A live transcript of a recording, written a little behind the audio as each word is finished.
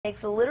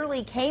Nix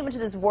literally came into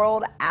this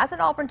world as an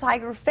Auburn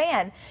Tiger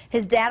fan.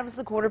 His dad was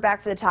the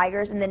quarterback for the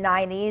Tigers in the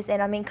 90s,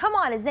 and I mean, come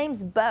on, his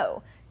name's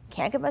Bo.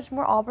 Can't get much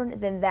more Auburn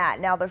than that.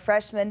 Now the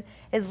freshman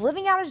is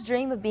living out his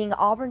dream of being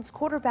Auburn's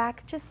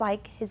quarterback, just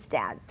like his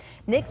dad.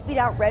 Nix beat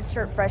out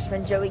redshirt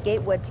freshman Joey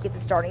Gatewood to get the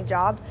starting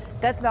job.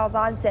 Gus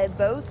Malzahn said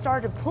Bo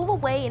started to pull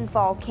away in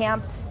fall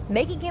camp,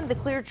 making him the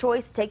clear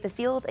choice to take the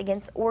field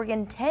against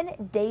Oregon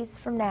 10 days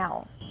from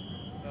now.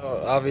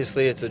 Well,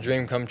 obviously, it's a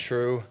dream come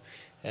true.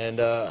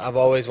 And I've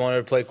always wanted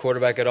to play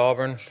quarterback at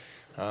Auburn.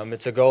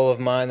 It's a goal of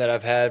mine that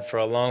I've had for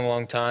a long,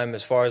 long time,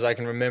 as far as I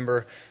can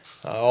remember,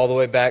 all the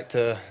way back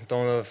to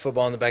throwing the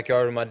football in the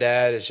backyard with my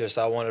dad. It's just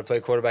I wanted to play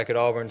quarterback at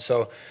Auburn.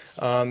 So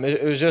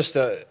it was just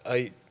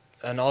an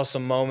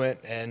awesome moment,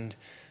 and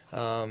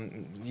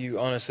you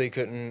honestly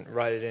couldn't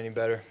write it any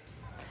better.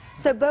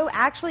 So Bo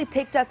actually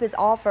picked up his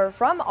offer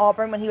from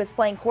Auburn when he was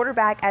playing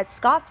quarterback at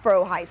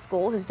Scottsboro High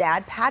School. His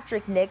dad,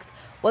 Patrick Nix,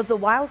 was the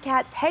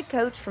Wildcats head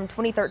coach from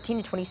 2013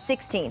 to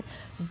 2016.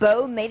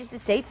 Bo made it to the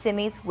state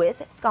semis with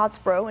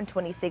Scottsboro in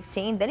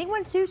 2016. Then he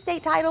won 2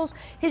 state titles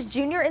his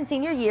junior and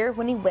senior year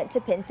when he went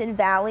to Pinson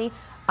Valley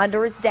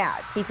under his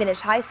dad. He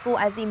finished high school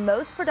as the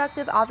most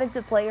productive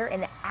offensive player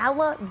in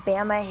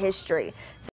Alabama history.